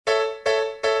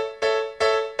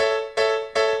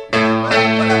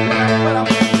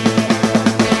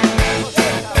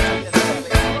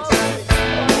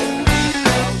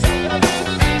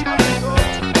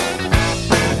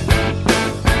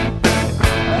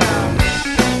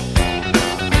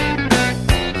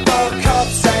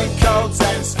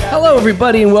Hello,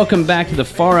 everybody, and welcome back to the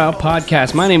Far Out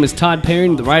Podcast. My name is Todd Perry,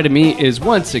 and to the right of me is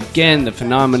once again the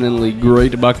phenomenally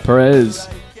great Buck Perez.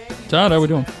 Todd, how we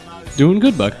doing? Doing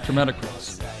good, Buck. Dramatic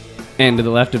cross. And to the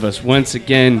left of us, once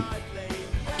again,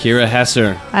 Kira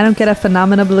Hesser. I don't get a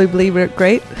phenomenally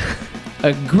great.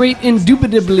 A great,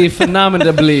 indubitably,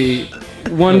 phenomenably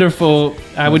wonderful.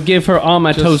 I would give her all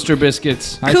my toaster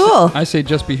biscuits. Cool. I say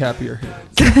just be happier here.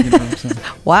 You know what I'm saying?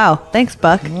 Wow. Thanks,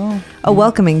 Buck. Well, A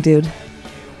welcoming dude.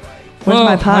 Where's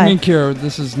my pie? I mean, Kira,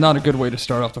 this is not a good way to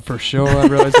start off the first show. I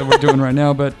realize that we're doing right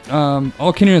now, but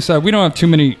all kidding aside, we don't have too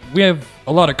many. We have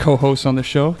a lot of co-hosts on the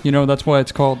show. You know, that's why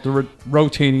it's called the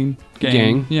rotating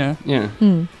gang. Yeah.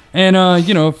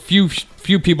 And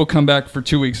few people come back for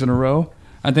 2 weeks in a row.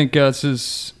 I think this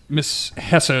is Miss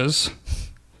Hesser's,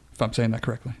 if I'm saying that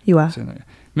correctly. You are.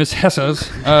 Miss Hesser's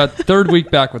third week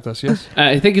back with us, yes?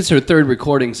 I think it's her third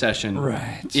recording session.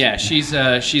 Right. Yeah, she's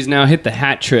now hit the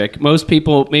hat trick. Most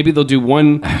people, maybe they'll do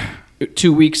 1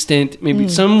 2-week stint. Maybe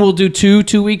some will do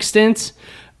 2-week stints.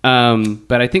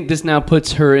 But I think this now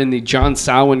puts her in the John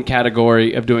Salwin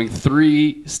category of doing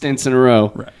 3 stints in a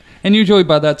row. Right. And usually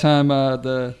by that time,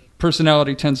 the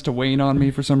personality tends to wane on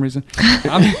me for some reason.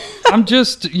 I'm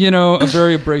just, a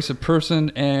very abrasive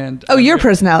person, and your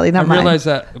personality, not mine. I realize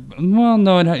that. Well,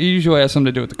 no, it usually has something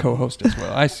to do with the co-host as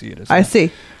well. I see it as well. I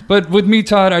see. But with me,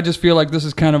 Todd, I just feel like this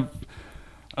is kind of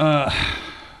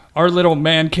our little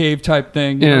man cave type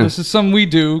thing. You know, this is something we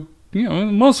do.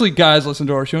 Mostly guys listen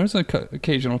to our show. It's an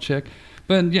occasional chick,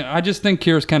 but I just think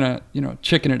Kira's kind of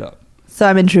chicking it up. So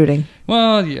I'm intruding.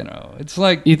 Well, it's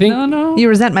like you think no. You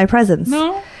resent my presence.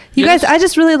 No. You guys, I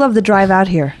just really love the drive out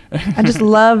here. I just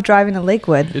love driving to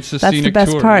Lakewood. It's the That's scenic the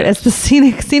best tour, part. yes. It's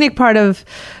the scenic part of.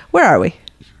 Where are we?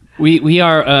 We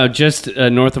are just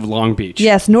north of Long Beach.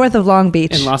 Yes, north of Long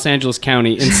Beach. In Los Angeles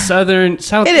County, in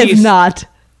southeast. It is not.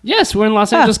 Yes, we're in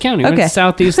Los Angeles County. We're in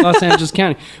southeast Los Angeles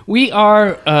County. We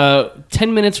are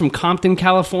 10 minutes from Compton,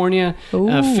 California,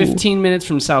 15 minutes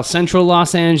from South Central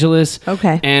Los Angeles,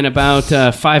 and about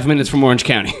 5 minutes from Orange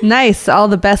County. Nice. All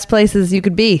the best places you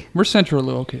could be. We're centrally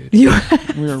located.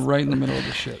 We're right in the middle of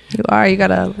the shit. You are. You got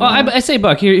to... Well, I say,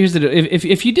 Buck, here's the deal.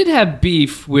 If you did have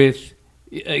beef with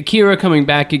Kira coming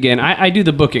back again, I do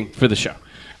the booking for the show.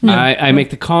 I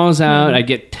make the calls out. I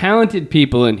get talented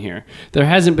people in here. There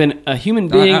hasn't been a human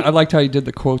being. I liked how you did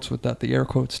the quotes with that, the air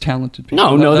quotes, talented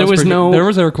people. No, there was no. There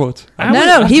was air quotes.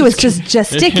 No, he was just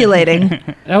gesticulating.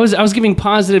 I was giving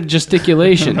positive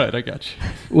gesticulation. Right, I got you.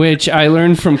 Which I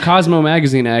learned from Cosmo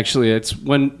magazine. Actually, it's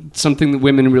something that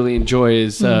women really enjoy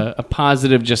is a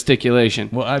positive gesticulation.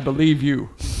 Well, I believe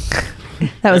you.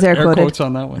 That was air quoted. Air quotes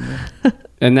on that one. Yeah.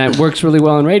 And that works really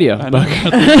well on radio. I know.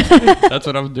 That's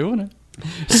what I was doing it.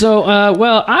 So,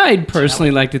 I'd personally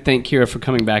like to thank Kira for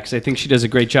coming back because I think she does a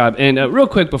great job. And real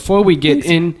quick, before we get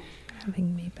having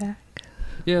me back.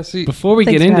 Yeah, see, before we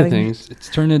get into things, it's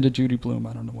turned into Judy Blume.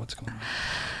 I don't know what's going on.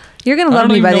 You're gonna love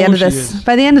me by the end of this.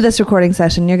 By the end of this recording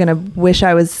session, you're gonna wish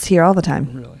I was here all the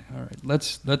time. Really? All right.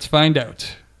 Let's find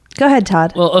out. Go ahead,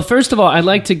 Todd. Well, first of all, I'd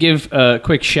like to give a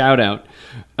quick shout out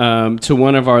to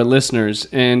one of our listeners.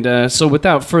 And so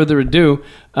without further ado,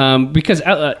 because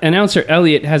announcer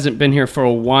Elliot hasn't been here for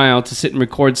a while to sit and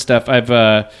record stuff, I've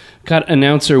got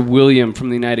announcer William from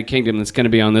the United Kingdom that's going to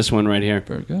be on this one right here.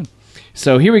 Very good.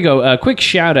 So here we go. A quick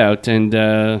shout out, and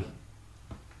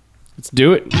let's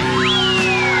do it.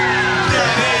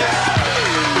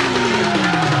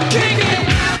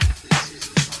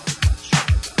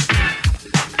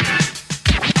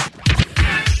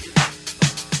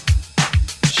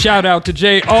 Shout out to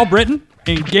Jay Albritton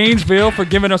in Gainesville for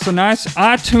giving us a nice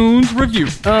iTunes review.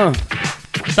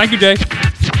 Thank you, Jay. Do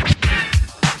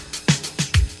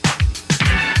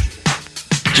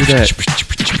that.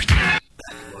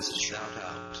 That was a shout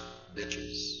out,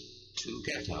 bitches. To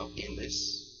get up in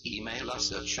this, email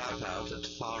us at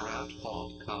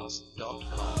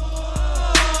shoutout@faroutpodcast.com.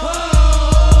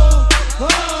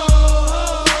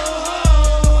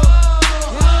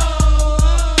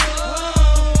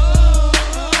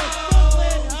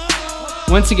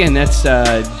 Once again, that's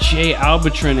Jay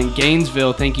Albitron in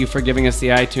Gainesville. Thank you for giving us the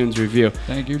iTunes review.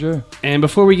 Thank you, Jay. And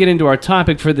before we get into our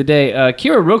topic for the day,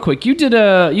 Kira, real quick, you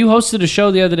hosted a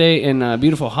show the other day in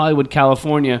beautiful Hollywood,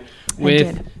 California,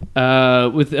 with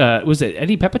was it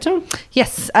Eddie Pepitone?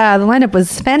 Yes, the lineup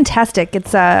was fantastic.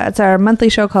 It's our monthly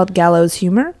show called Gallows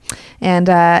Humor, and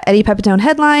Eddie Pepitone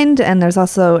headlined, and there's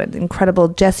also an incredible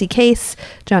Jesse Case,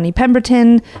 Johnny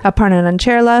Pemberton, Aparna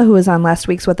Nancherla, who was on last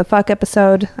week's What the Fuck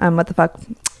episode, What the Fuck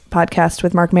podcast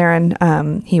with Mark Maron.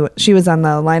 She was on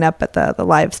the lineup at the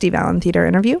live Steve Allen Theater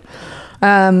interview.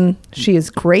 She is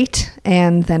great,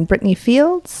 and then Brittany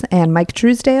Fields and Mike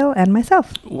Truesdale and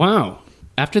myself. Wow.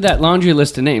 After that laundry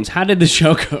list of names, how did the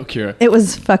show go, Kira? It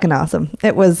was fucking awesome.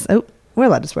 It was. Oh, we're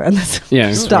allowed to swear on this.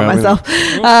 Yeah, Stop swear myself.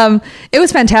 It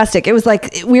was fantastic. It was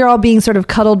like we were all being sort of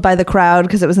cuddled by the crowd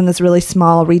because it was in this really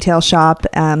small retail shop,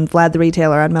 Vlad the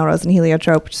Retailer on Melrose and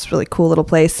Heliotrope, which is a really cool little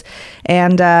place.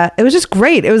 And it was just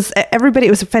great. It was everybody.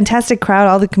 It was a fantastic crowd.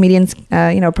 All the comedians,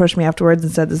 approached me afterwards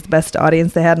and said this is the best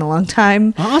audience they had in a long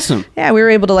time. Awesome. Yeah, we were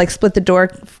able to like split the door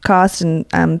cost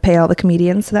and pay all the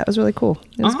comedians. So that was really cool.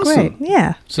 It was Awesome. great.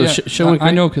 Yeah. So show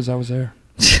I know because I was there.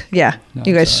 Yeah. No,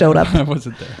 you guys showed up. I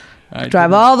wasn't there. I Drive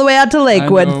didn't. all the way out to know.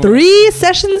 Lakewood. 3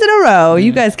 sessions in a row.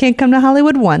 You guys can't come to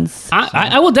Hollywood once.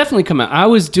 I will definitely come out. I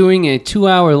was doing a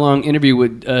 2-hour-long interview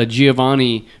with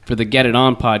Giovanni for the Get It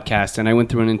On podcast, and I went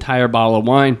through an entire bottle of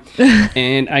wine.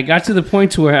 And I got to the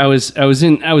point to where I was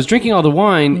drinking all the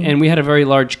wine, and we had a very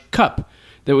large cup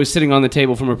that was sitting on the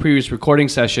table from a previous recording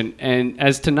session. And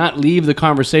as to not leave the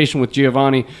conversation with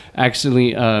Giovanni,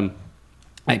 actually, I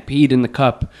peed in the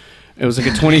cup. It was like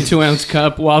a 22-ounce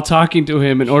cup while talking to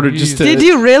him in order just to... Did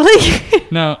you really?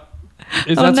 Now,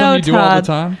 is Oh, that no, something you do all the Todd.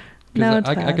 time? 'Cause No,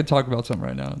 I Todd. could talk about something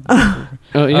right now.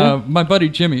 Oh, yeah? My buddy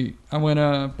Jimmy, I went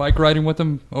bike riding with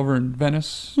him over in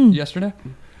Venice yesterday.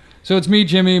 So it's me,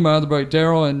 Jimmy, my other buddy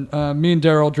Daryl, and me and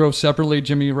Daryl drove separately.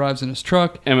 Jimmy arrives in his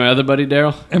truck. And my other buddy,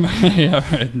 Daryl? Yeah,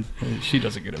 right. She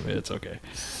doesn't get it. It's okay.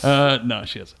 No,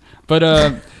 she doesn't. But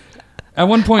at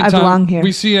one point in I time, belong here.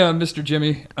 we see Mr.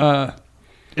 Jimmy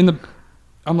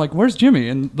I'm like, where's Jimmy?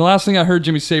 And the last thing I heard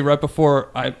Jimmy say right before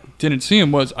I didn't see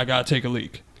him was, I got to take a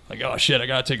leak. Like, oh, shit, I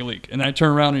got to take a leak. And I turn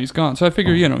around and he's gone. So I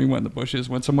figure, he went in the bushes,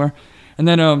 went somewhere. And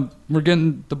then we're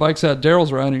getting the bikes out.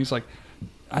 Daryl's around and he's like,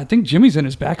 I think Jimmy's in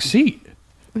his back seat.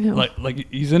 Yeah. Like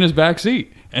he's in his back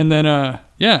seat. And then, I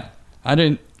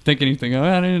didn't think anything of it.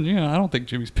 I don't think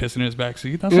Jimmy's pissing in his back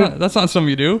seat. That's not something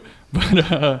you do.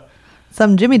 But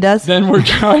Some Jimmy does. then we're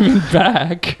driving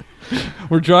back.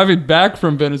 We're driving back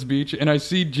from Venice Beach, and I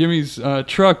see Jimmy's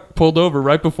truck pulled over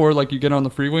right before you get on the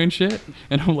freeway and shit.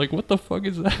 And I'm like, what the fuck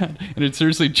is that? And it's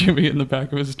seriously Jimmy in the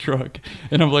back of his truck.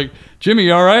 And I'm like, Jimmy,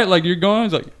 you all right? Like, you're going?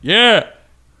 He's like, yeah.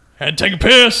 Had to take a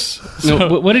piss.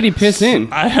 No, what did he piss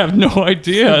in? I have no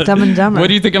idea. Dumb and Dumber. What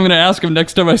do you think I'm going to ask him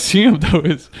next time I see him, though?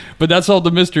 But that's all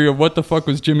the mystery of what the fuck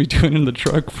was Jimmy doing in the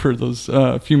truck for those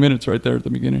few minutes right there at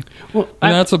the beginning. Well,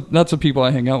 And that's the people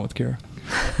I hang out with, Kara.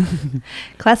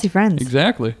 Classy friends.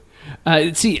 Exactly.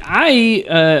 See,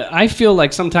 I feel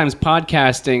like sometimes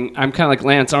podcasting, I'm kind of like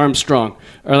Lance Armstrong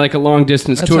or like a long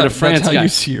distance Tour de France That's how guy. you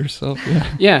see yourself.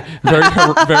 Yeah. Yeah.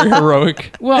 Very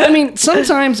heroic. Well, I mean,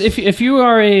 sometimes if you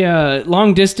are a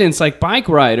long distance bike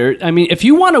rider, I mean, if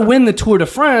you want to win the Tour de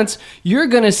France, you're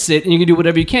gonna sit and you can do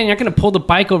whatever you can. You're not gonna pull the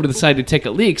bike over to the side to take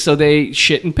a leak, so they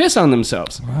shit and piss on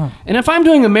themselves. Wow. And if I'm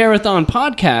doing a marathon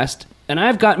podcast and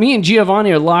I've got me and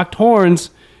Giovanni are locked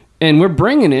horns and we're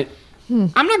bringing it,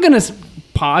 I'm not gonna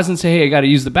pause and say, "Hey, I got to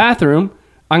use the bathroom."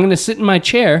 I'm gonna sit in my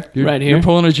chair right here, You're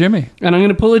pulling a Jimmy. and I'm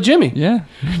gonna pull a Jimmy. Yeah.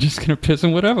 You're just going to piss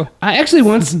in whatever. I actually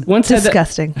once had that.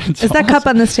 Disgusting. Is that cup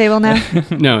on this table now?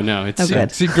 No, it's Oh,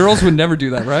 good. See, girls would never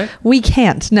do that, right? We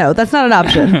can't. No, that's not an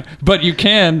option. But you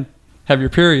can have your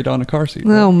period on a car seat.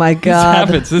 right? Oh my This God.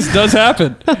 happens. This does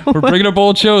happen. We're bringing up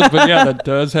old shows, but yeah, that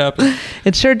does happen.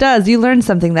 It sure does. You learned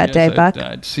something that day, Buck.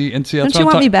 See, that's Don't what you I'm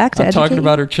want me back to I'm talking educate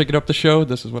about her chicking up the show.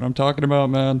 This is what I'm talking about,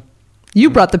 man. You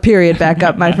brought the period back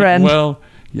up, my friend. Well,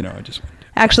 I just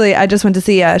Actually, I just went to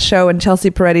see a show and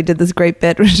Chelsea Peretti did this great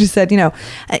bit where she said,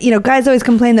 guys always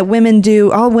complain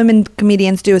that all women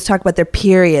comedians do is talk about their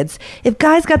periods. If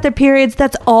guys got their periods,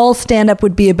 that's all stand-up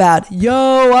would be about.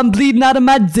 Yo, I'm bleeding out of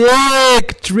my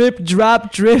dick. Drip,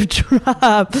 drop, drip,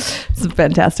 drop. It's a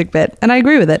fantastic bit. And I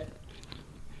agree with it.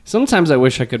 Sometimes I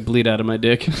wish I could bleed out of my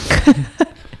dick.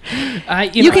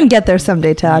 You can get there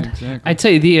someday, Todd. exactly. I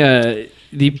tell you,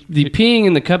 the peeing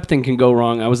in the cup thing can go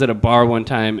wrong. I was at a bar one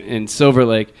time in Silver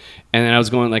Lake, and then I was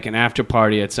going an after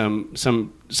party at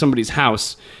somebody's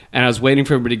house, and I was waiting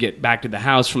for everybody to get back to the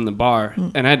house from the bar,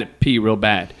 and I had to pee real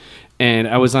bad, and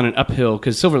I was on an uphill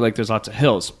because Silver Lake there's lots of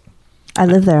hills. I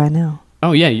live there, I know.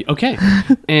 Oh yeah, okay.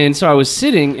 And so I was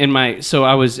sitting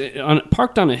I was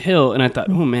parked on a hill, and I thought,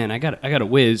 oh man, I got a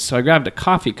whiz. So I grabbed a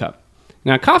coffee cup.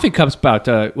 Now, a coffee cup's about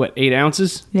 8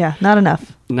 ounces. Yeah, not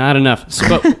enough. Not enough.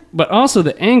 So, but also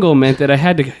the angle meant that I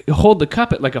had to hold the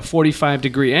cup at a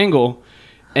 45-degree angle,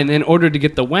 and then in order to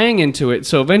get the wang into it.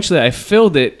 So eventually I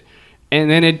filled it,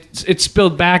 and then it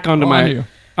spilled back onto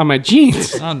on my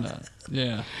jeans. I'm not.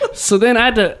 Yeah. So then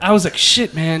I was like,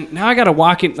 shit, man. Now I got to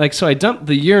walk in. So I dumped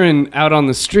the urine out on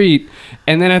the street,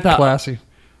 and then I thought, Classy.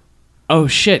 oh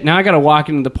shit, now I got to walk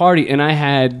into the party, and I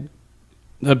had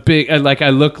a big, like I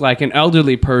look like an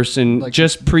elderly person, Like-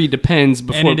 just pre-depends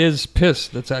before. And it is piss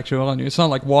that's actually on you. It's not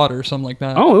like water or something like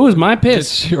that. Oh, it was my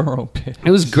piss. It's your own piss.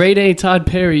 It was grade A Todd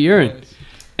Perry urine. Nice.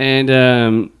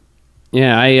 And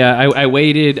yeah, I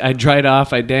waited, I dried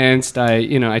off, I danced,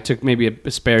 I took maybe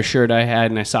a spare shirt I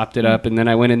had and I sopped it up, and then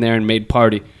I went in there and made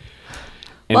party.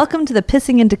 And- Welcome to the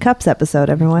Pissing into Cups episode,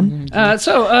 everyone.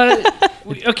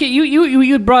 Okay,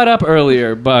 you had brought up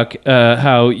earlier, Buck,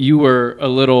 how you were a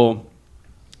little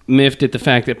miffed at the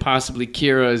fact that possibly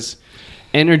Kira's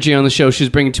energy on the show, she was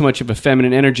bringing too much of a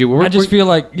feminine energy. I just feel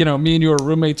like, me and you are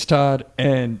roommates, Todd,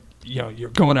 and you're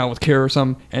going out with Kara or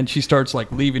something, and she starts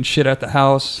like leaving shit at the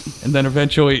house, and then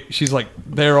eventually she's like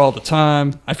there all the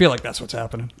time. I feel like that's what's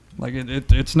happening. Like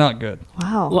it's not good.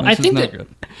 Wow. Well, This I is think not that. good.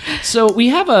 So we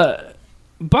have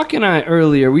Buck and I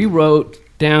earlier. We wrote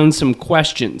down some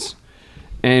questions,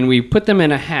 and we put them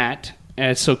in a hat,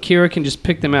 so Kira can just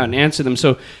pick them out and answer them.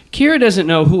 So Kira doesn't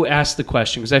know who asked the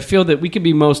question because I feel that we could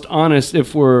be most honest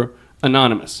if we're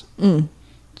anonymous.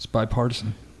 It's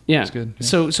bipartisan. Yeah. That's good. Yeah.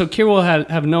 So Kira will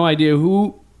have no idea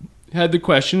who had the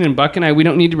question, and Buck and I, we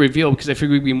don't need to reveal because I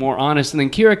figure we'd be more honest. And then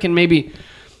Kira can maybe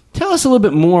tell us a little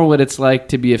bit more what it's like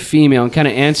to be a female and kind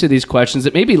of answer these questions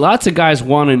that maybe lots of guys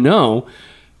want to know,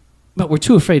 but we're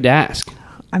too afraid to ask.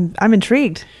 I'm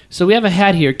intrigued. So we have a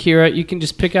hat here, Kira. You can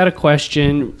just pick out a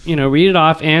question, read it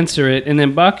off, answer it, and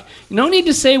then Buck, no need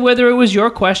to say whether it was your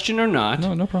question or not.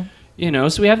 No problem.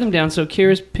 So we have them down. So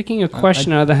Kira's picking a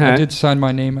question out of the hat. I did sign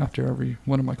my name after every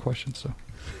one of my questions, so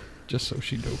just so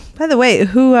she knew. By the way,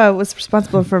 who was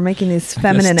responsible for making these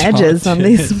feminine Yes, Todd edges on did.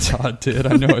 these? Todd did.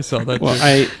 I know. I saw that. Well, too. I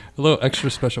a little extra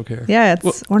special care. Yeah,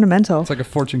 it's ornamental. It's like a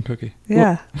fortune cookie.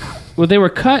 Yeah. well they were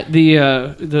cut.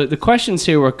 The questions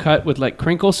here were cut with like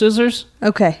crinkle scissors.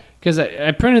 Okay. Because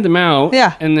I printed them out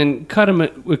Yeah. and then cut them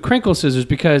with crinkle scissors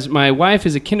because my wife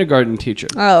is a kindergarten teacher.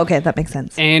 Oh, okay. That makes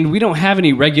sense. And we don't have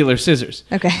any regular scissors.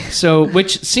 Okay. So,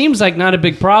 which seems like not a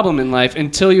big problem in life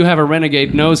until you have a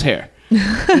renegade nose hair.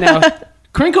 Now,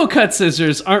 crinkle cut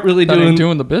scissors aren't really That doing... ain't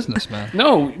doing the business, man.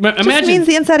 No, Just imagine... means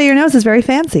the inside of your nose is very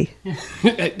fancy.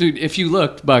 Dude, if you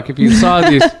looked, Buck, if you saw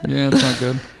these... Yeah, it's not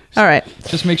good. All right.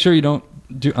 Just make sure you don't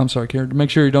do. I'm sorry, Karen. Make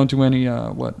sure you don't do any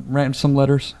ransom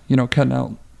letters. Cutting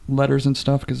out letters and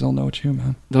stuff because they'll know it's you,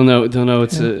 man. They'll know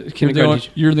it's a kindergarten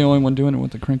teacher. You're the only one doing it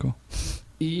with the crinkle.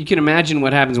 You can imagine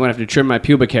what happens when I have to trim my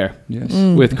pubic hair Yes.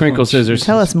 with crinkle scissors.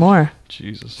 Tell us more.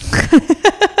 Jesus.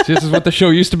 See, this is what the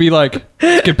show used to be like.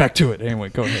 Let's get back to it. Anyway,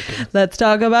 go ahead. Karen. Let's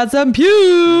talk about some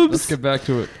pubes. Let's get back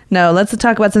to it. No, let's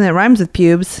talk about something that rhymes with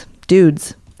pubes.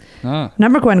 Dudes. Ah,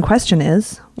 Number one question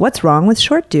is, what's wrong with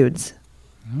short dudes?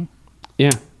 Yeah.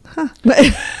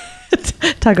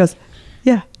 Todd goes,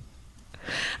 yeah.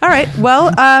 All right.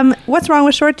 Well, what's wrong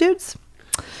with short dudes?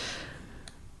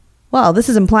 Well, this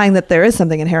is implying that there is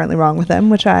something inherently wrong with them,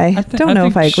 which I don't know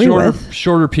if I agree with.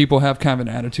 Shorter people have kind of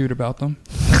an attitude about them.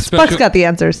 Buck's got the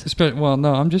answers. Well,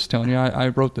 no, I'm just telling you. I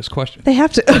wrote this question. They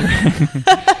have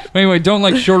to. Anyway, don't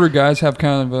like shorter guys have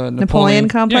kind of a Napoleon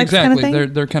complex Yeah, kind of exactly.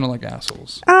 thing? They're kind of like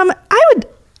assholes. I would.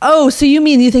 Oh, so you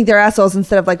mean you think they're assholes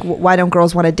instead of like, why don't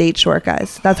girls want to date short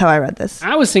guys? That's how I read this.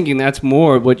 I was thinking that's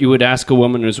more what you would ask a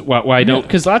woman is why don't,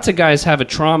 because lots of guys have a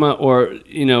trauma or,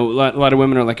 a lot of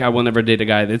women are like, I will never date a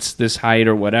guy that's this height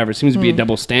or whatever. It seems to be a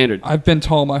double standard. I've been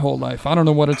tall my whole life. I don't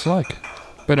know what it's like,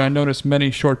 but I notice many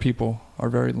short people are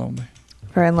very lonely.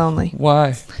 Very lonely.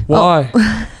 Why?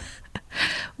 Why?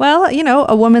 Well,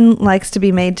 a woman likes to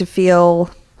be made to feel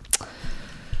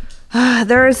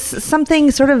there's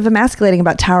something sort of emasculating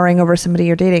about towering over somebody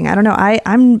you're dating. I don't know.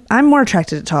 I'm more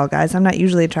attracted to tall guys. I'm not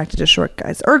usually attracted to short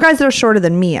guys or guys that are shorter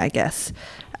than me, I guess.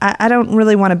 I don't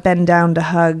really want to bend down to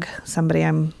hug somebody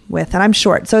I'm with, and I'm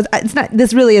short, so it's not.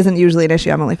 This really isn't usually an issue.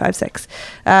 I'm only 5'6".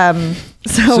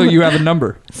 So you have a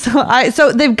number.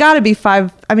 So they've got to be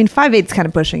 5. I mean, 5'8's kind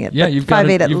of pushing it. Yeah, but you've got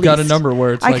 5'8" at you've least. got a number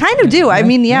where it's. I like, kind of do. I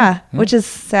mean, yeah, yeah. which is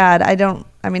sad. I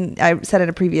said in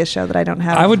a previous show that I don't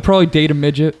have. I would probably date a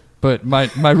midget, but my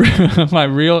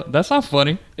real. That's not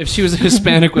funny. If she was a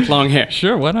Hispanic with long hair.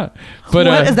 Sure, why not? But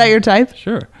What, is that your type?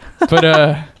 Sure,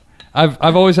 but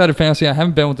I've always had a fantasy. I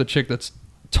haven't been with a chick that's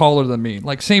taller than me.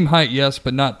 Like same height, yes,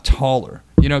 but not taller.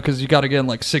 Because you got to get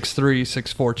like 6'3",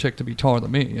 6'4" chick to be taller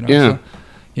than me. Yeah. So,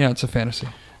 yeah, it's a fantasy.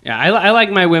 Yeah, I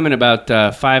like my women about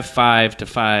 5'5" to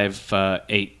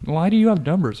 5'8". Why do you have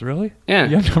numbers, really? Yeah.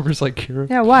 You have numbers like Kira.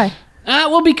 Yeah, why?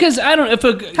 Well, because I don't.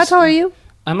 How tall are you?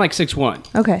 I'm like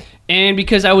 6'1". Okay. And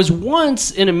because I was once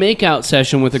in a makeout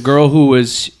session with a girl who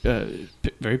was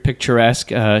very picturesque.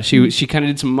 She kind of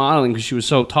did some modeling because she was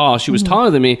so tall. She was taller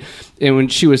than me, and when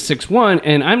she was 6'1",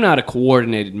 and I'm not a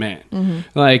coordinated man.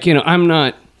 Like I'm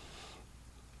not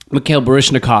Mikhail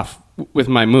Baryshnikov with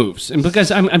my moves, and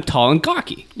because I'm tall and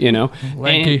gawky, you know,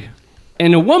 Lanky.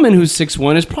 and a woman who's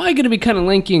 6'1" is probably going to be kind of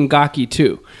lanky and gawky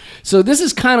too. So this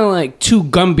is kind of like two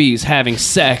Gumbies having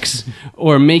sex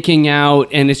or making out,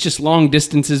 and it's just long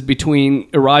distances between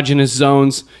erogenous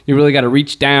zones. You really got to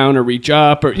reach down or reach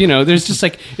up, or, you know, there's just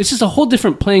like, it's just a whole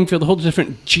different playing field, a whole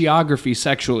different geography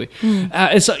sexually.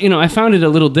 It's, you know, I found it a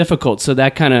little difficult, so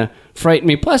that kind of frightened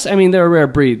me. Plus, I mean, they're a rare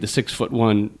breed, the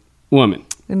 6'1" woman.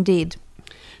 Indeed.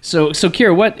 So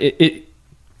Kira, what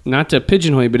not to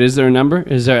pigeonhole you, but is there a number?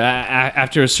 Is there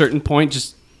after a certain point,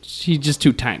 she's just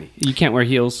too tiny? You can't wear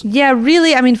heels. Yeah,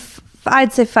 really. I mean,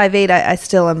 I'd say 5'8". I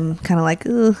still am kind of like,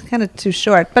 kind of too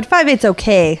short. But 5'8's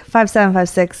okay. 5'7",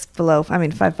 5'6", below. I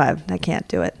mean, 5'5", I can't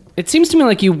do it. It seems to me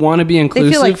like you want to be inclusive.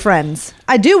 They feel like friends.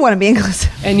 I do want to be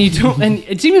inclusive. And you don't. And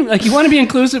it seems like you want to be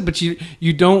inclusive, but you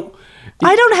don't.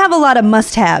 I don't have a lot of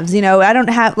must-haves, you know. I don't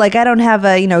have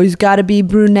a, you know, he's got to be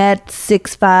brunette,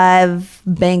 6'5",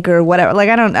 banker, whatever. Like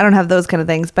I don't have those kind of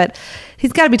things, but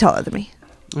he's got to be taller than me.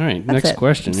 All right, That's next it.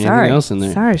 question. Sorry. Anything else in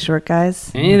there? Sorry, short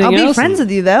guys. Anything I'll be else friends in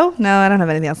with you though. No, I don't have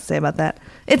anything else to say about that.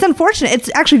 It's unfortunate.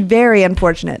 It's actually very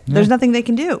unfortunate. There's nothing they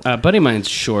can do. A buddy of mine's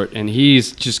short, and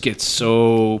he's just gets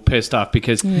so pissed off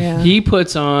because he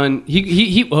puts on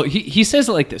he says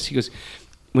it like this. He goes,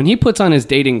 when he puts on his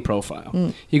dating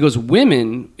profile, he goes,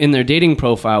 women in their dating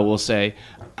profile will say,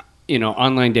 you know,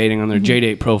 online dating on their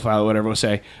JDate profile, or whatever, will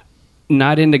say,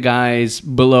 not into guys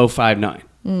below 5'9".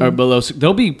 Or below.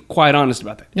 They'll be quite honest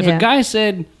about that. If a guy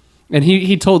said, and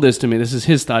he told this to me, this is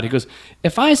his thought. He goes,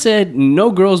 if I said no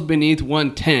girls beneath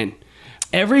 110,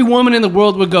 every woman in the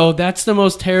world would go, that's the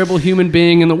most terrible human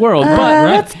being in the world. But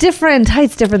that's different.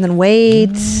 Height's different than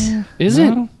weight. Is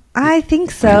it? I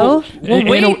think so.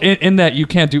 In that you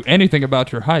can't do anything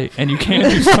about your height, and you can't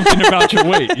do something about your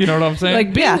weight. You know what I'm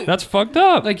saying? Like, that's fucked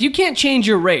up. Like, you can't change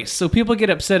your race, so people get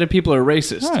upset if people are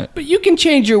racist. Right. But you can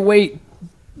change your weight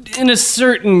in a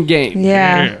certain game.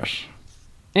 Yeah. Yes.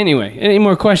 Anyway, any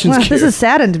more questions? Well, this has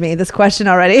saddened me, this question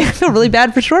already. I feel really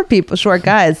bad for short people, short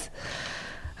guys.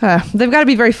 They've got to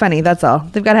be very funny, that's all.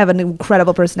 They've got to have an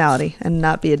incredible personality and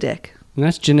not be a dick. And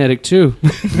that's genetic, too.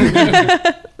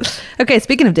 Okay,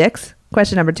 speaking of dicks,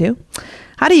 question number 2.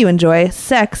 How do you enjoy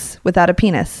sex without a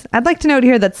penis? I'd like to note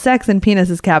here that sex and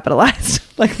penis is capitalized.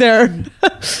 Like they're,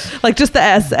 like just the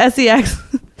S, S-E-X,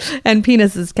 and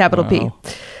penis is capital P.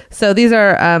 So these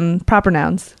are proper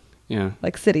nouns. Yeah.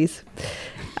 Like cities.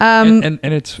 And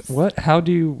it's what? How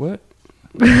do you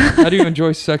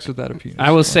enjoy sex without a penis? I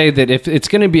will say that if it's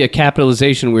going to be a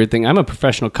capitalization weird thing, I'm a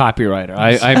professional copywriter.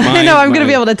 I know, I'm going to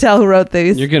be able to tell who wrote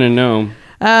these. You're going to know.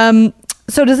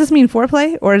 So does this mean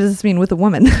foreplay, or does this mean with a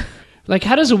woman? Like,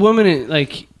 how does a woman, a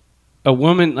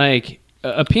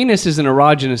penis is an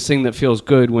erogenous thing that feels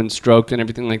good when stroked and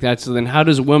everything like that. So then how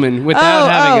does a woman, without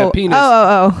having a penis...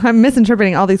 I'm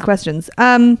misinterpreting all these questions.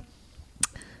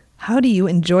 How do you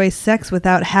enjoy sex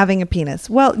without having a penis?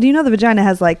 Well, do you know the vagina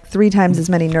has like 3 times as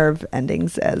many nerve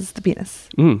endings as the penis?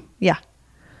 Yeah.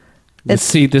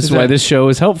 This is why this show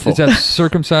is helpful. Is that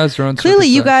circumcised or uncircumcised? Clearly,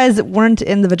 you guys weren't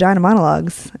in the vagina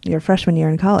monologues your freshman year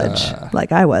in college,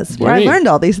 like I was, where I learned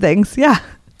all these things. Yeah.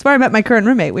 That's where I met my current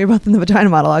roommate. We were both in the vagina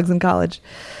monologues in college.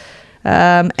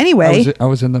 Anyway. I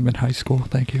was in them in high school.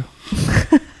 Thank you.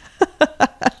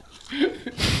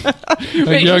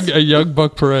 a young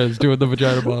Buck Perez doing the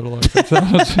vagina monologues.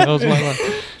 That was my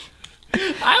life.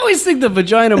 I always think the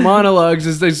vagina monologues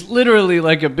is there's literally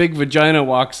like a big vagina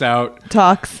walks out.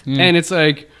 Talks. And it's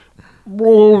like...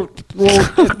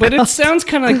 but it sounds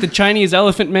kind of like the Chinese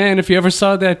Elephant Man. If you ever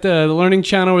saw that the Learning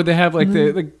Channel where they have like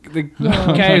the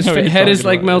guy's head is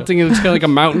like melting and it's kind of like a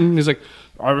mountain. He's like,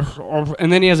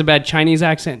 and then he has a bad Chinese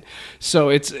accent, so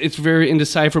it's very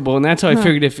indecipherable. And that's how I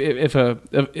figured if a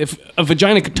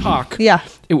vagina could talk,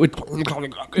 it would be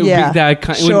that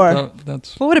kind. Sure.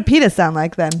 What would a penis sound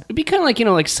like then? It'd be kind of like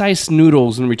like Sice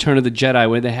Noodles in Return of the Jedi,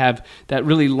 where they have that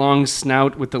really long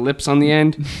snout with the lips on the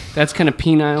end. That's kind of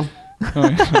penile.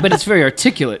 But it's very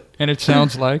articulate. And it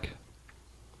sounds like?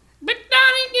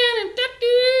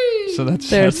 So that's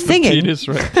singing. The penis,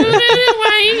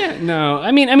 right? No,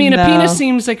 I mean, a penis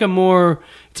seems like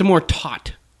it's a more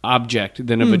taut object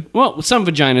than some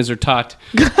vaginas are taut.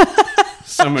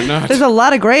 Some are not. There's a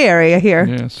lot of gray area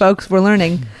here, folks. We're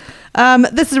learning.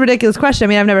 This is a ridiculous question. I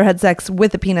mean, I've never had sex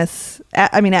with a penis.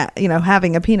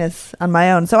 Having a penis on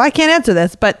my own. So I can't answer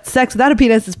this, but sex without a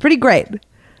penis is pretty great.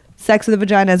 Sex with a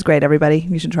vagina is great, everybody.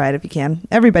 You should try it if you can.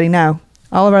 Everybody now.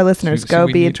 All of our listeners,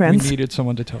 we needed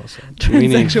someone to tell us that.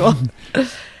 Transsexual.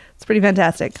 It's pretty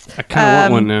fantastic. I kind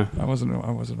of want one now. I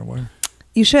wasn't aware.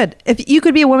 You should. If you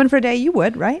could be a woman for a day, you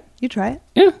would, right? You try it.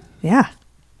 Yeah. Yeah.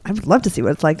 I would love to see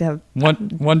what it's like to have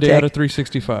One day dick. out of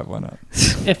 365. Why not?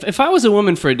 If I was a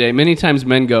woman for a day, many times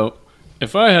men go,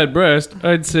 if I had breast,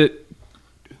 I'd sit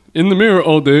in the mirror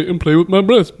all day and play with my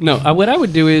breast. No, what I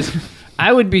would do is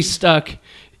I would be stuck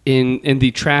in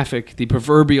the traffic, the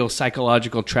proverbial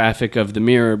psychological traffic of the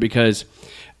mirror, because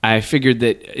I figured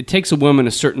that it takes a woman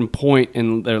a certain point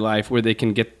in their life where they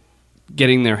can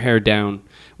getting their hair down,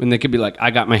 when they could be like,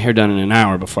 I got my hair done in an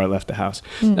hour before I left the house.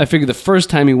 I figured the first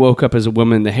time you woke up as a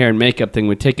woman, the hair and makeup thing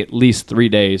would take at least 3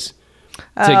 days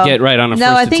to get right on a first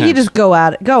No, I think you attempt. just go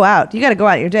out. You got to go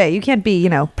out your day. You can't be,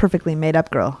 perfectly made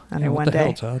up girl on your what one the day.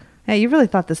 hell, Todd? Yeah, you really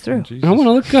thought this through. Jesus. I want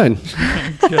to look good.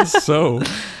 Guess so.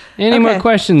 Any more Okay.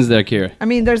 questions there, Kira? I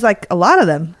mean, there's like a lot of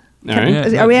them. All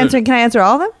right. Yeah. Are we answering? Can I answer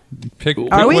all of them? Pick.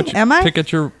 Are we? Am I? Pick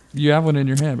at your. You have one in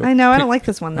your hand. But I know. I pick- don't like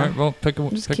this one though. All right, well, pick a I'm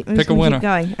just pick I'm just a gonna winner. Keep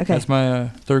going. Okay. That's my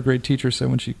third grade teacher said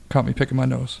when she caught me picking my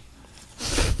nose.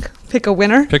 Pick a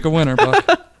winner. Pick a winner, Buck.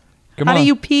 Come How on. do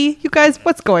you pee? You guys,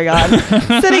 what's going on?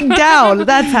 Sitting down.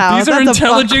 That's how. These are That's a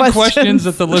fun intelligent questions question.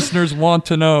 that the listeners want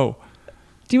to know.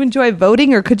 Do you enjoy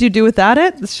voting, or could you do without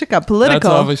it? This shit got political.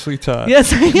 That's obviously Todd.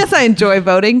 Yes, yes, I enjoy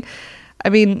voting. I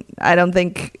mean, I don't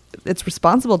think it's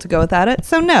responsible to go without it,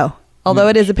 so no. Although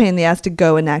it is a pain in the ass to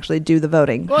go and actually do the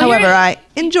voting. Well, However, here- I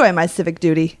enjoy my civic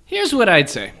duty. Here's what I'd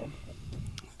say.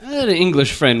 I had an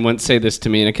English friend once say this to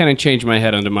me, and it kind of changed my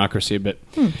head on democracy a bit.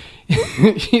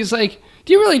 He's like,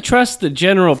 do you really trust the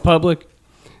general public?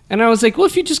 And I was like, well,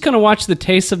 if you just kind of watch the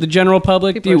taste of the general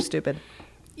public, People are stupid.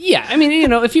 Yeah, I mean,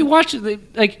 if you watch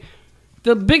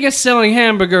the biggest selling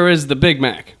hamburger is the Big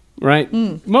Mac, right?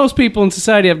 Most people in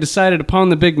society have decided upon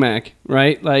the Big Mac,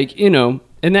 right?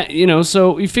 And that,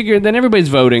 so you figure then everybody's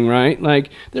voting, right? Like,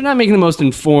 they're not making the most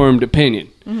informed opinion.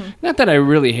 Not that I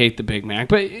really hate the Big Mac,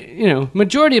 but,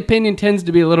 majority opinion tends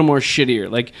to be a little more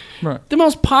shittier. Like, Right. the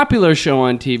most popular show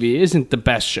on TV isn't the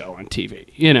best show on TV,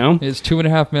 Is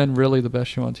 2.5 Men really the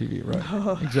best show on TV?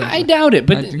 Right. Exactly. I doubt it,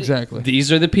 but Exactly.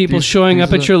 these are the people These- showing these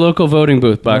up are at the- your local voting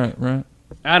booth, Buck. Right.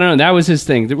 I don't know. That was his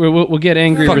thing. We'll get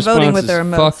angry Fuck responses. voting with their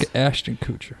emotes. Fuck Ashton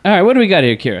Kutcher. All right, what do we got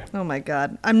here, Kira? Oh my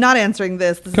God. I'm not answering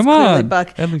this. This Come is clearly on,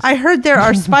 Buck. at least- I heard there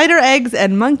are spider eggs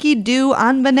and monkey dew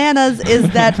on bananas. Is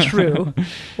that true?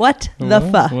 What the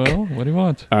fuck? Well, what do you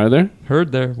want? Are there?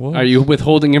 Heard there. What? Are you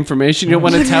withholding information you don't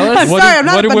want to tell I'm us? What sorry, do- I'm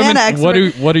not what a do banana women-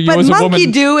 expert. what do you but as a monkey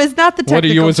woman- dew is not the technical. What do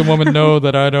you as a woman know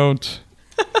that I don't?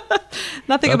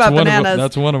 Nothing That's about one of 'em. bananas.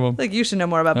 That's one of them. Like, you should know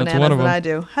more about That's bananas one of than 'em. I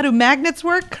do. How do magnets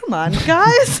work? Come on,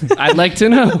 guys. I'd like to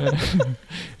know.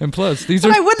 And plus, these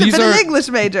But are I wouldn't these have been are an English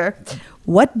major.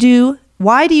 Why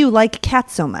do you like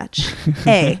cats so much?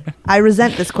 A, I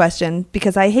resent this question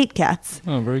because I hate cats.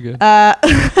 oh, very good.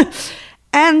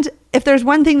 And if there's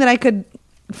one thing that I could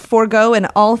forego in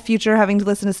all future having to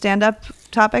listen to stand-up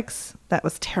topics, that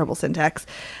was terrible syntax.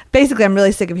 Basically, I'm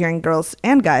really sick of hearing girls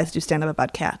and guys do stand-up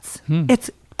about cats.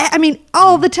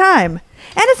 All the time.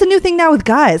 And it's a new thing now with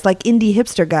guys, like indie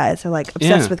hipster guys are like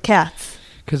obsessed Yeah. with cats.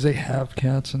 Because they have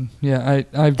cats, and yeah,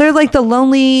 They're like the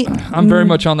lonely. I'm very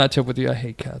much on that tip with you. I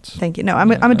hate cats. Thank you. No,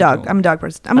 I'm Yeah, a I dog. don't- I'm a dog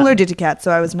person. I'm allergic to cats,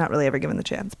 so I was not really ever given the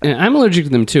chance. But And I'm allergic to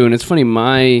them too, and it's funny.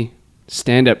 My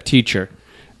stand-up teacher,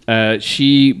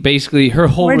 she basically her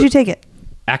whole where'd you take it?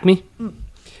 Acme.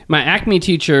 My Acme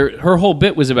teacher, her whole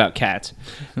bit was about cats,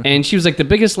 and she was like, "The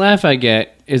biggest laugh I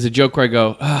get is a joke where I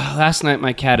go, last night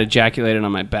my cat ejaculated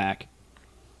on my back,"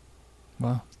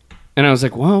 Wow. and I was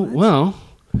like, "Well."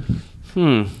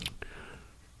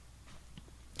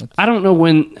 I don't know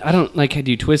when. I don't like. Do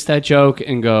you twist that joke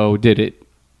and go, "Did it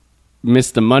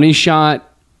miss the money shot?"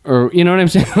 Or you know what I'm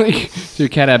saying? Like, does your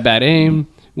cat have bad aim?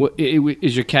 What,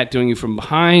 is your cat doing you from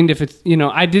behind? If it's,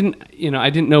 I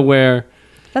didn't know where.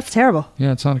 That's terrible.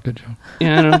 Yeah, it's not a good joke.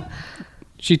 Yeah, I don't know.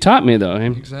 She taught me though.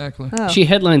 Exactly. Oh. She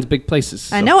headlines big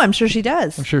places. I so- know. I'm sure she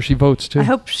does. I'm sure she votes too. I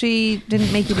hope she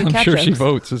didn't make you do I'm cat sure jokes. she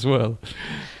votes as well.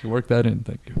 You work that in.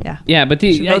 Thank you. Yeah. Yeah, but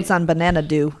She votes on banana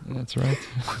dew. That's right.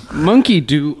 monkey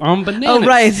do on bananas. Oh,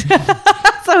 right.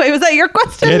 So wait, was that your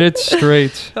question? Get it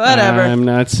straight. Whatever. I'm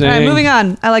not All saying. right, moving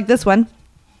on. I like this one.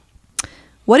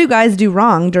 What do guys do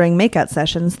wrong during makeout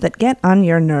sessions that get on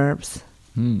your nerves?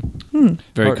 Very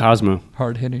Hard- Cosmo.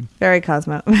 Hard hitting. Very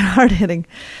Cosmo. Hard hitting.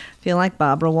 Feel like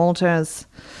Barbara Walters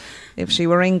if she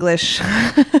were English.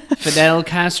 Fidel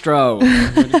Castro.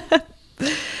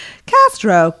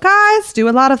 Castro. Guys do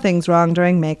a lot of things wrong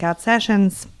during makeout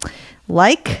sessions.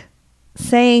 Like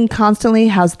saying constantly,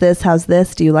 how's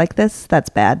this? Do you like this? That's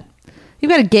bad. You've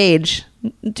got to gauge.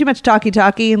 Too much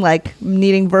talky, like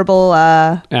needing verbal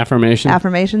Affirmation.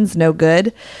 affirmations, no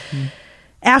good.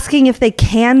 Asking if they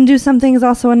can do something is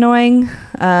also annoying.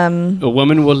 A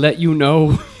woman will let you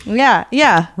know. Yeah,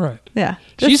 yeah, Right. yeah.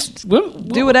 Just She's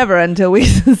do whatever until we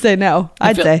say no.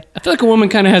 I'd say. I feel like a woman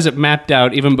kind of has it mapped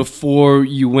out even before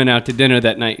you went out to dinner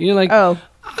that night. You're like, Oh.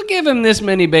 I'll give him this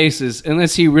many bases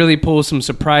unless he really pulls some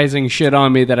surprising shit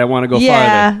on me that I want to go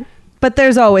Yeah. farther. But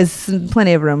there's always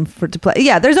plenty of room to play.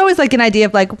 Yeah, there's always like an idea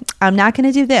of like, I'm not going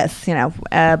to do this,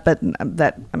 but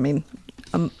that, I mean,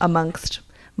 amongst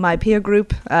my peer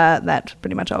group, that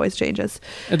pretty much always changes.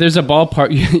 There's a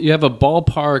ballpark. You have a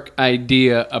ballpark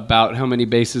idea about how many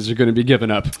bases are going to be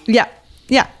given up. Yeah,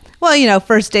 yeah. Well,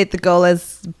 first date, the goal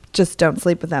is just don't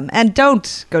sleep with them and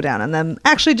don't go down on them.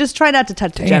 Actually, just try not to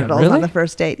touch the genitals really? on the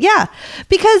first date. Yeah,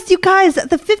 because you guys,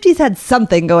 the 50s had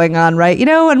something going on, right? And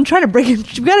I'm trying to bring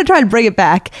it. You got to try and bring it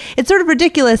back. It's sort of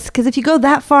ridiculous because if you go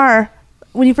that far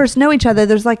when you first know each other,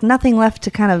 there's like nothing left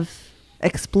to kind of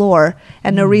explore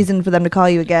and no reason for them to call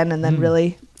you again and then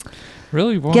really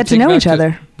Really? Well, get to take it know back each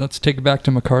other. Let's take it back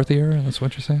to McCarthy era. That's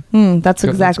what you're saying? That's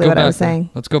exactly what I was saying.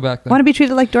 Let's go back there. Want to be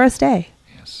treated like Doris Day?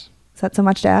 Yes. Is that so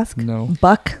much to ask? No.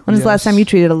 Buck, when was the last Yes. time you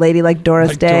treated a lady like Doris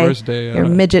Like Day? Doris Day, Your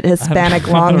midget Hispanic I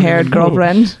don't long-haired even know.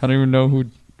 girlfriend. I don't even know who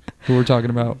we're talking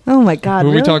about. Oh my God! Who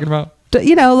are really? we talking about?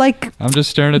 Like I'm just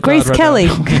staring at Grace Todd right Kelly.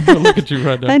 now. Look at you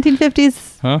right now.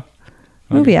 1950s Huh?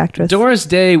 movie actress. Doris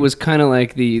Day was kind of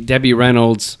like the Debbie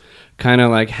Reynolds, kind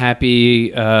of like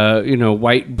happy,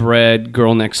 white bread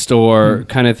girl next door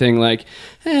kind of thing. Like,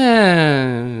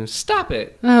 stop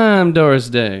it. I'm Doris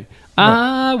Day.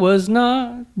 I was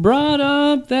not brought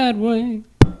up that way.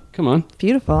 Come on.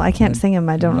 Beautiful. I can't sing them.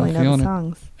 I don't I'm really not know the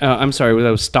feeling it. songs. I'm sorry. That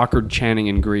was Stockard Channing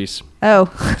in Grease. Oh,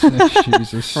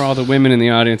 Jesus. For all the women in the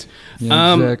audience.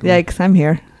 Yeah, exactly. yikes! I'm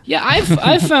here. Yeah,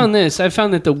 I've found this. I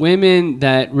found that the women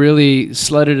that really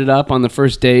slutted it up on the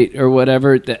first date or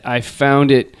whatever, that I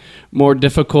found it more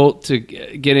difficult to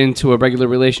get into a regular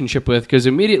relationship with, because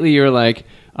immediately you're like,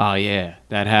 oh yeah,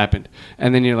 that happened,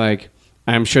 and then you're like,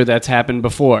 I'm sure that's happened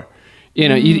before.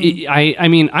 I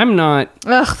mean, I'm not.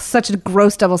 Ugh, such a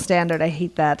gross double standard. I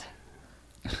hate that.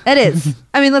 It is.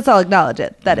 I mean, let's all acknowledge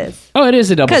it. That is. Oh, it is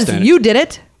a double Because standard. you did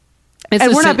it. It's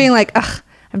And the we're same- not being like, ugh,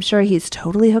 I'm sure he's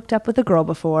totally hooked up with a girl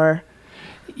before.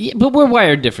 Yeah, but we're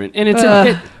wired different, and it's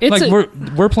Like a,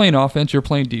 we're playing offense, you're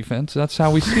playing defense. That's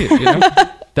how we see it.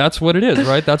 That's what it is,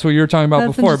 right? That's what you were talking about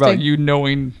That's before, about interesting. you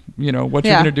knowing, what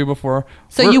you're Yeah. going to do before.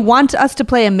 So you want us to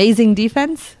play amazing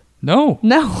defense? No.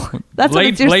 No. That's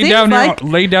lay, what it lay seems down like.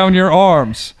 lay down your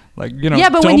arms. Like, Yeah,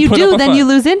 but when don't you put up do, a then fight. you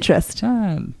lose interest.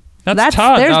 That's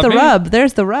Todd, there's not the me. rub.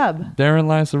 There's the rub. Therein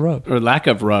lies the rub. or lack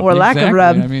of rub. Or lack of Exactly.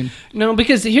 rub. I mean, No,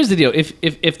 because here's the deal: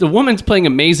 if the woman's playing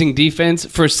amazing defense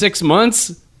for 6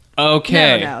 months,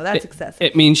 okay, No, that's excessive.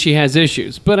 It means she has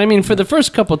issues. But I mean, for the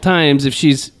first couple times, if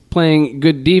she's playing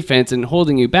good defense and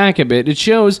holding you back a bit, it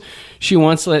shows she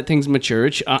wants to let things mature.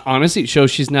 Honestly, it shows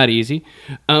she's not easy.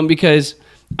 Because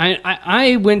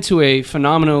I went to a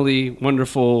phenomenally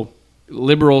wonderful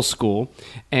liberal school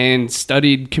and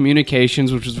studied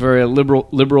communications, which was very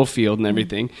liberal field and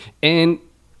everything. And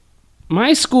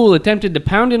my school attempted to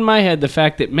pound in my head the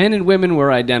fact that men and women were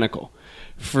identical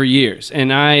for years,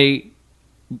 and I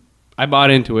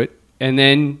bought into it. And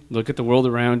then look at the world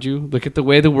around you. Look at the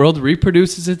way the world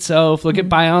reproduces itself. Look at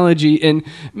biology, and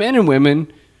men and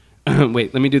women.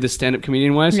 Wait, let me do this stand-up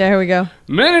comedian wise. Yeah, here we go.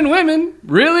 Men and women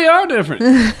really are different.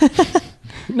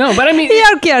 No, but I mean,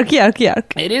 Yark, yark, yark,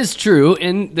 yark. it is true,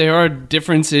 and there are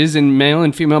differences in male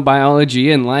and female biology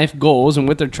and life goals and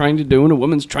what they're trying to do, and a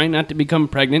woman's trying not to become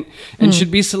pregnant and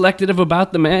should be selective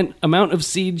about the amount of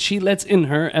seed she lets in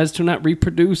her as to not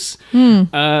reproduce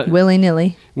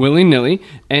Willy-nilly. willy-nilly.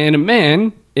 And a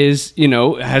man is,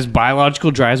 has biological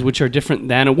drives which are different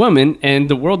than a woman, and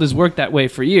the world has worked that way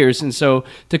for years. And so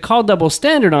to call double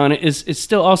standard on it is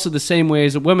still also the same way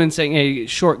as a woman saying, hey,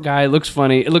 short guy looks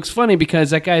funny. It looks funny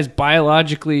because that guy is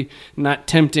biologically not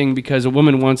tempting because a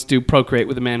woman wants to procreate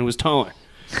with a man who is taller.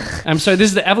 I'm sorry, this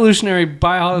is the evolutionary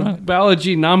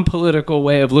biology, non-political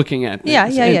way of looking at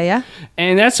things. Yeah.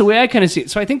 And that's the way I kind of see it.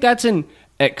 So I think that's an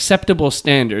acceptable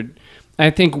standard. I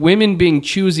think women being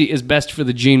choosy is best for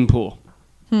the gene pool.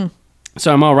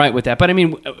 So I'm all right with that. But I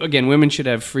mean, again, women should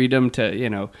have freedom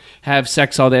to, have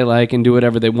sex all they like and do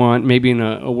whatever they want. Maybe in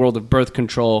a world of birth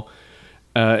control,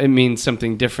 it means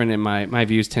something different, and my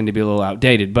views tend to be a little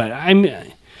outdated. But I'm,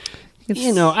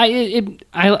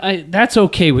 that's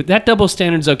okay with that. Double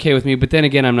standard's okay with me. But then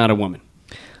again, I'm not a woman.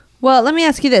 Well, let me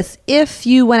ask you this. If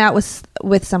you went out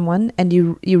with someone and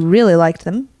you really liked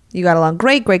them, you got along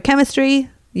great chemistry,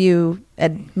 you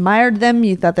admired them,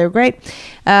 you thought they were great,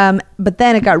 but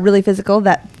then it got really physical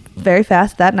very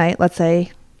fast that night. Let's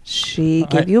say she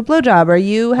gave you a blowjob or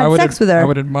you had sex with her. I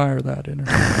would admire that in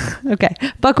her. Okay.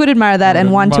 Buck would admire that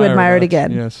and want to admire it that,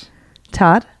 again. Yes.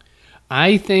 Todd?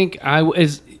 I think I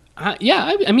was.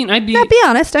 I mean, I'd be. Yeah, be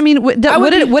honest. I mean, would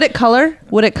it color?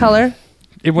 Would it color?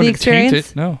 It wouldn't taint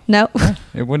experience? it. No. No.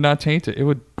 It would not taint it. It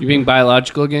would. You being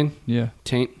biological again? Yeah.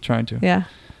 Taint. Trying to. Yeah.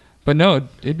 But no,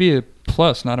 it'd be a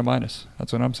plus, not a minus.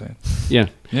 That's what I'm saying. Yeah.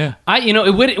 Yeah.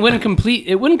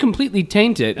 It wouldn't completely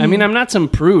taint it. I mean, I'm not some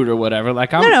prude or whatever.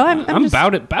 Like I'm I'm just...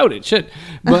 about it. Shit.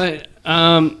 But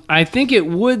I think it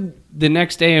would the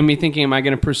next day of me thinking, am I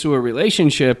going to pursue a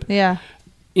relationship? Yeah.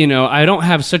 I don't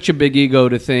have such a big ego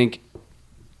to think,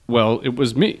 well, it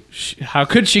was me. How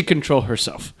could she control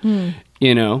herself?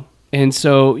 And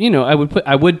so,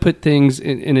 I would put things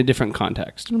in a different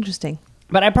context. Interesting.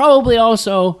 But I probably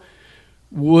also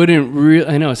wouldn't really.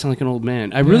 I know I sound like an old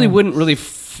man. I really wouldn't really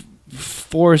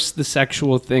force the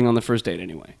sexual thing on the first date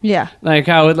anyway. Yeah. Like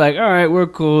I would all right, we're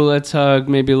cool. Let's hug.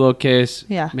 Maybe a little kiss.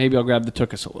 Yeah. Maybe I'll grab the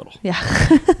tuchus a little. Yeah.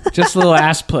 Just a little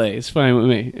ass play is fine with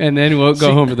me, and then we'll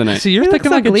go home for the night. See, you're You look thinking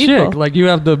so like a gleeful. chick. Like you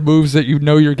have the moves that you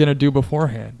know you're gonna do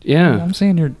beforehand. Yeah. I'm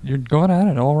saying you're going at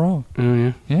it all wrong. Oh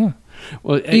yeah. Yeah.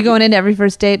 Well, Are you going into every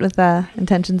first date with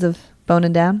intentions of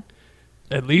boning down?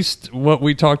 At least what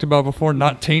we talked about before,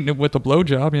 not tainting it with a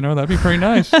blowjob. That'd be pretty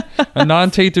nice. A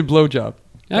non-tainted blowjob.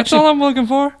 That's Actually- all I'm looking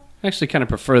for. I actually kind of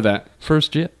prefer that.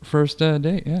 First date.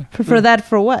 Yeah. Prefer that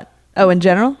for what? Oh, in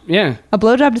general? Yeah. A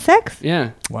blowjob to sex?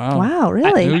 Yeah. Wow. Wow,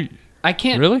 really? Ooh, I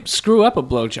can't Really? screw up a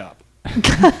blowjob.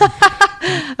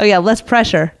 Oh yeah, less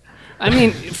pressure. I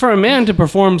mean, for a man to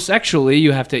perform sexually,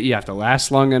 you have to last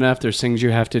long enough. There's things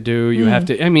you have to do. You have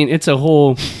to. I mean, it's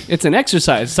an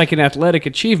exercise. It's like an athletic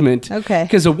achievement. Okay.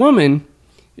 Because a woman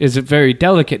is very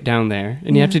delicate down there,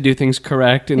 and you have to do things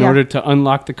correct in Yeah. order to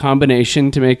unlock the combination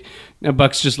to make. Now,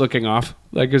 Buck's just looking off,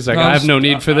 like it's like I have no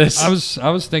need for this. I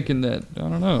was thinking that I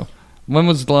don't know. When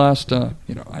was the last? I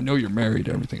know you're married,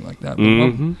 everything like that. But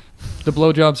Mhm. the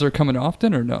blowjobs are coming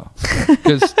often or no?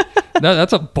 Because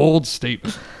that's a bold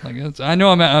statement. Like I know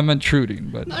I'm intruding,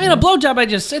 but I mean, a blowjob, I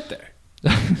just sit there.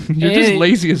 you're just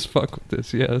lazy as fuck with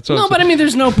this. Yeah, that's what No, I'm but I saying. mean,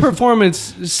 there's no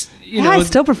performance. Yeah, I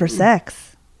still prefer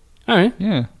sex. All right,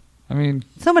 Yeah, I mean,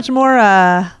 So much more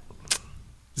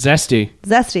zesty.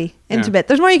 zesty, intimate.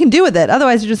 There's more you can do with it.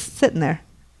 Otherwise, you're just sitting there.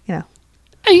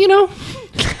 Hey,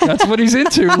 that's what he's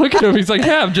into. Look at him. He's like,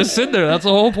 yeah, I'm just sitting there. That's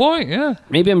the whole point. Yeah,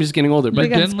 maybe I'm just getting older, but You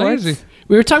got getting sports? lazy.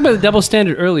 we were talking about the double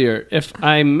standard earlier. If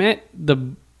I met the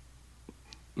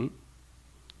I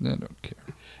don't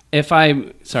care.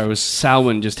 Sorry, it was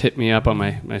Salwin just hit me up on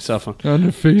my cell phone. On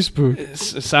the Facebook.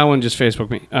 Salwin just Facebooked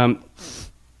me.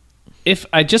 If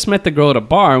I just met the girl at a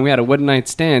bar and we had a one night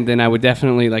stand, then I would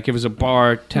definitely, like, if it was a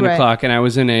bar 10 Right. o'clock and I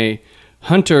was in a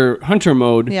hunter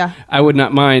mode, Yeah. I would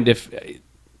not mind if I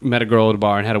met a girl at a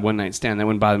bar and had a one night stand. That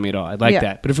wouldn't bother me at all. I'd like Yeah.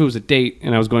 that. But if it was a date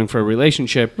and I was going for a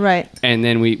relationship, Right. and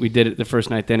then we did it the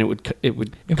first night, then it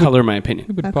would color my opinion.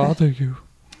 It would Okay. bother you.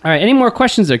 All right, any more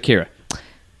questions there, Kira?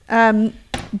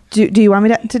 Do you want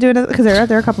me to do another? Because there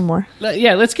are a couple more.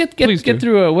 Yeah, let's get Please do.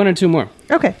 through one or two more.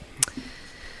 Okay.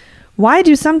 Why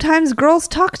do sometimes girls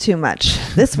talk too much?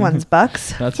 This one's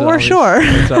Bucks. That's for obvious. sure.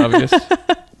 It's obvious.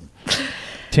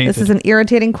 Tainted. This is an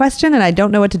irritating question, and I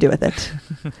don't know what to do with it.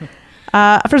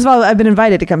 First of all, I've been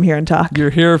invited to come here and talk. You're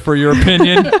here for your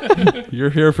opinion.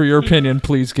 You're here for your opinion.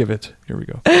 Please give it. Here we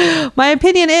go. My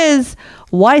opinion is,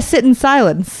 why sit in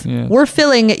silence? Yeah. We're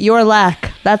filling your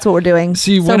lack. That's what we're doing.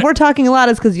 See, so when- if we're talking a lot,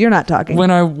 it's because you're not talking.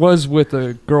 When I was with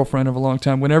a girlfriend of a long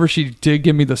time, whenever she did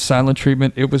give me the silent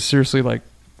treatment, it was seriously like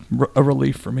a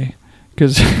relief for me.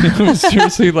 Because it was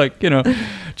seriously like,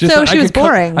 just So she was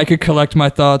boring. I could collect my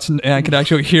thoughts and I could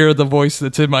actually hear the voice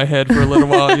that's in my head for a little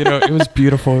while. It was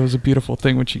beautiful. It was a beautiful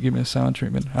thing when she gave me a silent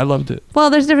treatment. I loved it. Well,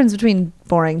 there's a difference between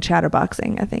boring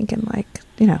chatterboxing, I think, and Right.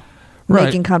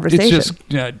 making conversation. It's just,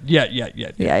 yeah,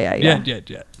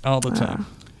 all the time.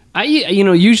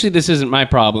 Usually this isn't my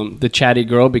problem, the chatty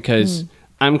girl, because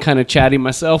I'm kind of chatty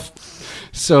myself.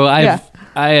 So I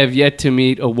have yet to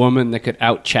meet a woman that could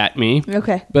out-chat me.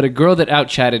 Okay. But a girl that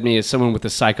out-chatted me is someone with a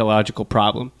psychological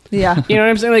problem. Yeah. You know what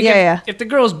I'm saying? Like, Yeah, if the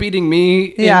girl's beating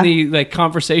me Yeah. in the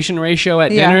conversation ratio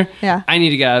at Yeah, dinner, yeah. I need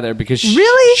to get out of there because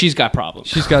Really? she's got problems.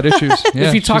 She's got issues. Yeah,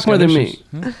 if you she's talk more got than issues.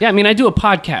 me. Yeah, I mean, I do a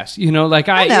podcast,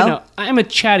 I know. I'm a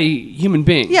chatty human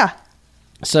being. Yeah.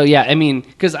 So, yeah, I mean,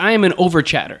 because I am an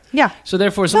over-chatter. Yeah. So,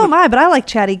 therefore, So am I, but I like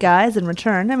chatty guys in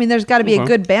return. I mean, there's got to be a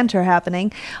good banter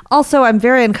happening. Also, I'm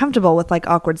very uncomfortable with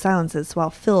awkward silences, so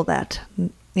I'll fill that,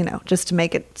 just to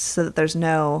make it so that there's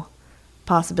no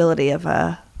possibility of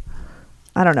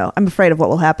I don't know. I'm afraid of what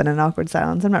will happen in awkward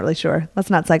silence. I'm not really sure. Let's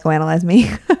not psychoanalyze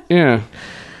me. Yeah.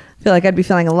 feel like I'd be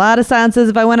feeling a lot of silences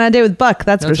if I went on a date with Buck.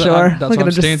 That's for sure. That's Look why at I'm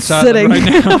him staying just silent sitting.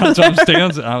 right now. That's why I'm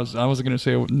staying. I wasn't going to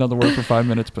say another word for 5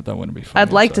 minutes, but that wouldn't be funny.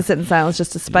 I'd like to sit in silence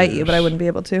just to spite you, but I Yes. wouldn't be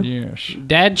able to. Yes.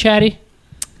 Dad chatty?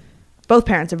 Both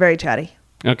parents are very chatty.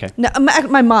 Okay. No,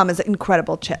 my mom is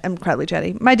incredibly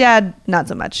chatty. My dad, not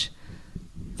so much.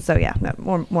 So yeah,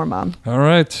 no, more mom. All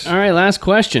right. All right, last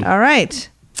question. All right.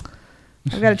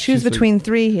 I've got to choose She's like- between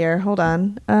 3 here. Hold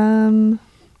on.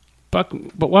 Buck,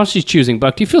 but while she's choosing,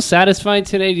 Buck, do you feel satisfied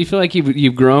today? Do you feel like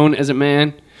you've grown as a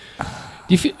man?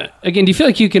 Do you feel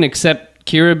like you can accept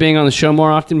Kira being on the show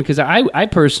more often? Because I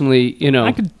personally,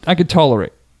 I could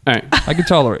tolerate. All right. I could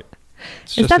tolerate.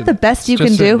 Let's Is just that say the best you Let's can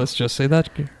just say- do? Let's just say that.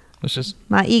 Let's just.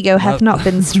 My ego hath not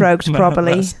been stroked No,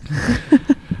 properly.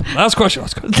 Last question.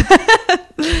 Let's go.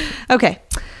 Okay.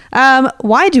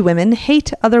 Why do women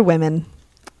hate other women?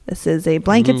 This is a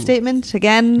blanket statement.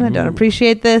 Again, I don't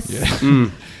appreciate this.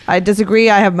 I disagree.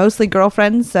 I have mostly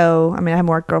girlfriends, so I have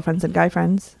more girlfriends than guy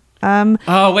friends.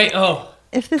 Oh, wait. Oh,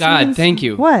 If this God, means- thank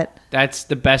you. What? That's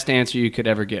the best answer you could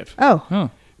ever give. Oh, Oh.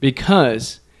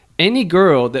 Because any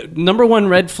girl, the number one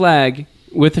red flag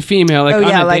with a female, like oh on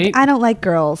yeah. a Like date, I don't like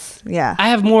girls. Yeah. I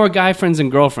have more guy friends than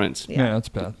girlfriends. Yeah, that's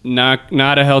bad.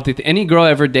 Not a healthy thing. Any girl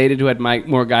I ever dated who had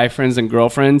more guy friends than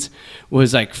girlfriends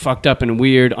was like fucked up and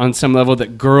weird on some level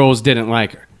that girls didn't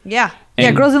like her. Yeah. Yeah.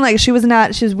 And- Girls didn't like. She was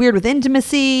weird with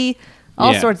intimacy.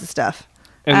 All Yeah. sorts of stuff.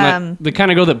 And like, the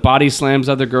kind of girl that body slams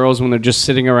other girls when they're just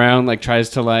sitting around, like tries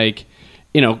to like,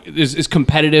 is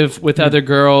competitive with other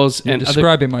girls You're and other.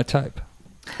 describing my type.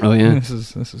 Oh yeah, This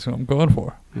is who I'm going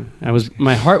for.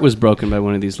 my heart was broken by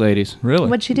one of these ladies. Really?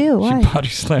 What'd she do? Why? She body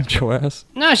slammed your ass.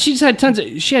 No, she had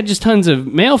just tons of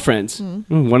male friends.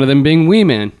 One of them being Wee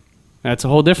Man. That's a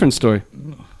whole different story.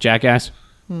 Jackass,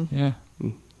 Yeah.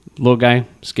 little guy,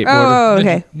 skateboarder. Oh,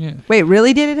 okay. Yeah. Oh. Wait,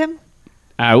 really dated him?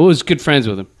 I was good friends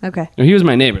with him. Okay. He was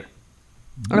my neighbor.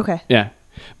 Okay. Yeah,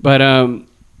 but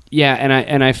yeah,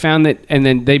 and I found that, and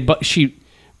then they buddy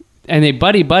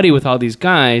with all these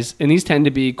guys, and these tend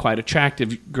to be quite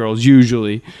attractive girls.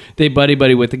 Usually, they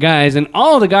buddy with the guys, and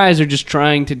all the guys are just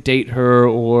trying to date her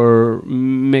or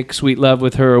make sweet love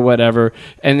with her or whatever,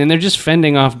 and then they're just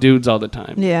fending off dudes all the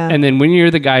time. Yeah. and then when you're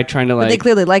the guy trying to But they like,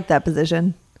 clearly like that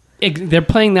position. they're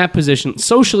playing that position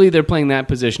socially. They're playing that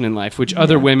position in life, which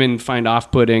other women find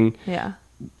off-putting. Yeah.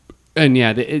 And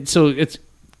yeah, so it's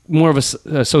more of a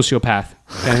sociopath.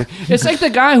 It's like the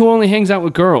guy who only hangs out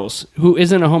with girls, who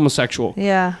isn't a homosexual.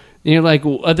 Yeah. And you're like,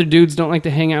 well, other dudes don't like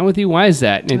to hang out with you? Why is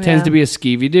that? And it tends Yeah. to be a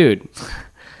skeevy dude.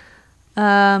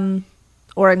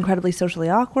 Or incredibly socially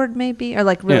awkward, maybe, or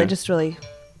like really Yeah. just really.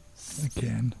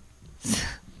 Again.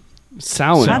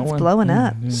 Samhain. Shots blowing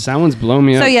up. Samhain's blowing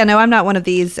me up. So yeah, no, I'm not one of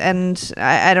these, and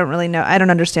I don't really know. I don't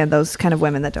understand those kind of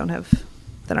women that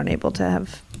aren't able to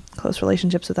have close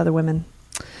relationships with other women.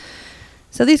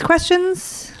 So these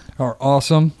questions, Are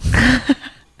awesome.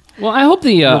 Well, I hope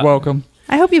the... You're welcome.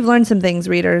 I hope you've learned some things,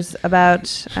 readers, about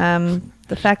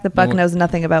the fact that Buck No one- knows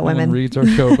nothing about No one women. reads our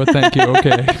show, but thank you.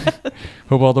 Okay.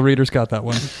 Hope all the readers got that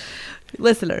one.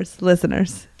 Listeners.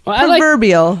 Well, I like-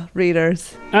 Proverbial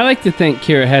readers. I like to thank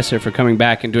Kira Hesser for coming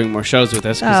back and doing more shows with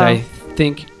us, because Oh. I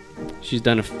think she's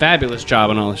done a fabulous job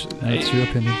on all this. That's your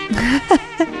opinion.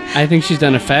 I think she's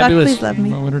done a Buck, fabulous... please love me.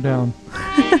 Mowing her down.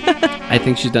 I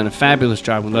think she's done a fabulous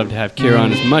job. We'd love to have Kira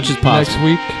on as much as possible.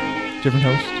 Next week, different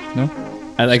host. No?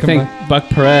 I'd like to Come thank Buck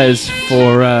Perez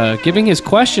for giving his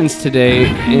questions today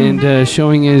and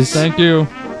showing his Thank you.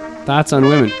 thoughts on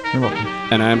women. You're welcome.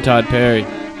 And I'm Todd Perry,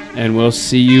 and we'll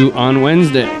see you on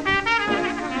Wednesday.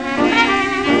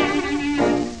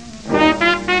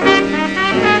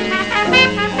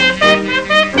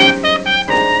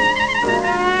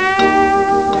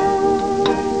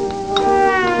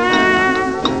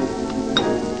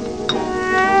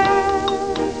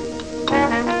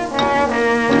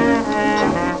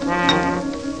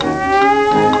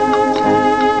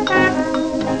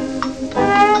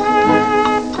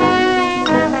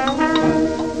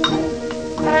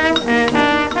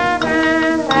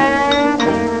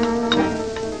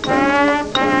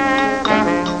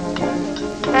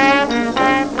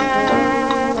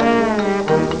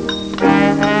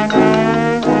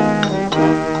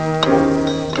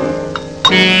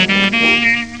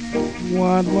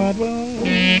 What, what, what?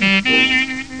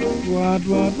 What,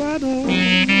 what, what, oh.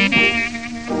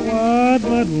 What,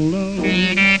 what, oh.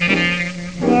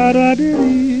 What, what, it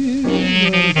is.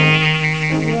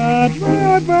 What,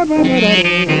 what, what, what,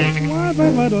 oh. What,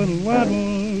 what, what, oh.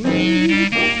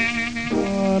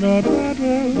 What, what, what,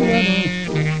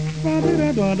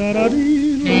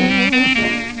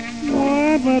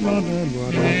 what,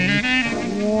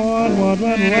 what, what,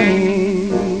 what, oh.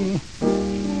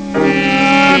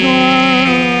 what, what.